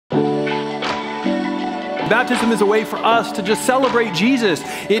Baptism is a way for us to just celebrate Jesus.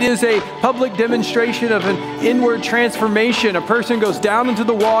 It is a public demonstration of an inward transformation. A person goes down into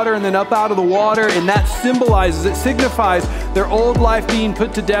the water and then up out of the water, and that symbolizes, it signifies their old life being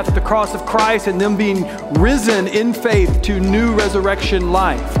put to death at the cross of Christ and them being risen in faith to new resurrection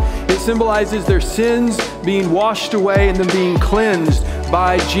life. It symbolizes their sins being washed away and them being cleansed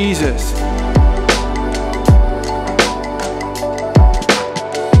by Jesus.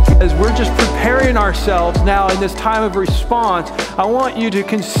 As we're just preparing ourselves now in this time of response, I want you to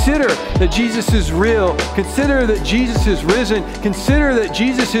consider that Jesus is real. Consider that Jesus is risen. Consider that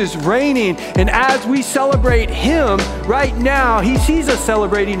Jesus is reigning. And as we celebrate Him right now, He sees us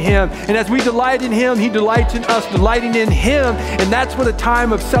celebrating Him. And as we delight in Him, He delights in us delighting in Him. And that's what a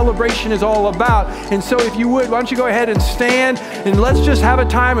time of celebration is all about. And so if you would, why don't you go ahead and stand and let's just have a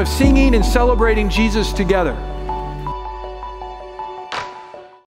time of singing and celebrating Jesus together.